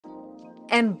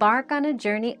Embark on a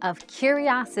journey of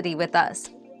curiosity with us.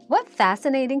 What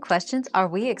fascinating questions are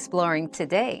we exploring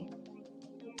today?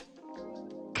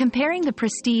 Comparing the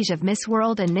prestige of Miss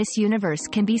World and Miss Universe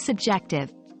can be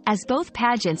subjective, as both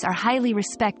pageants are highly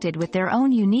respected with their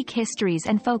own unique histories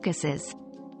and focuses.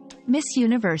 Miss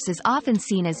Universe is often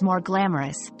seen as more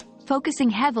glamorous, focusing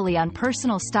heavily on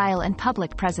personal style and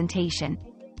public presentation.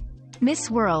 Miss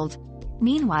World,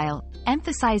 meanwhile,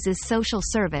 emphasizes social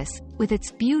service, with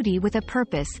its Beauty with a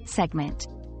Purpose segment.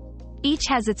 Each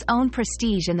has its own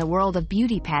prestige in the world of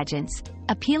beauty pageants,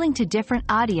 appealing to different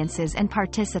audiences and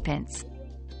participants.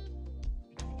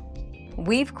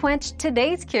 We've quenched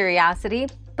today's curiosity,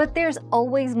 but there's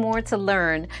always more to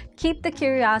learn. Keep the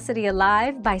curiosity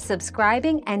alive by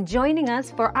subscribing and joining us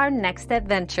for our next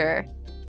adventure.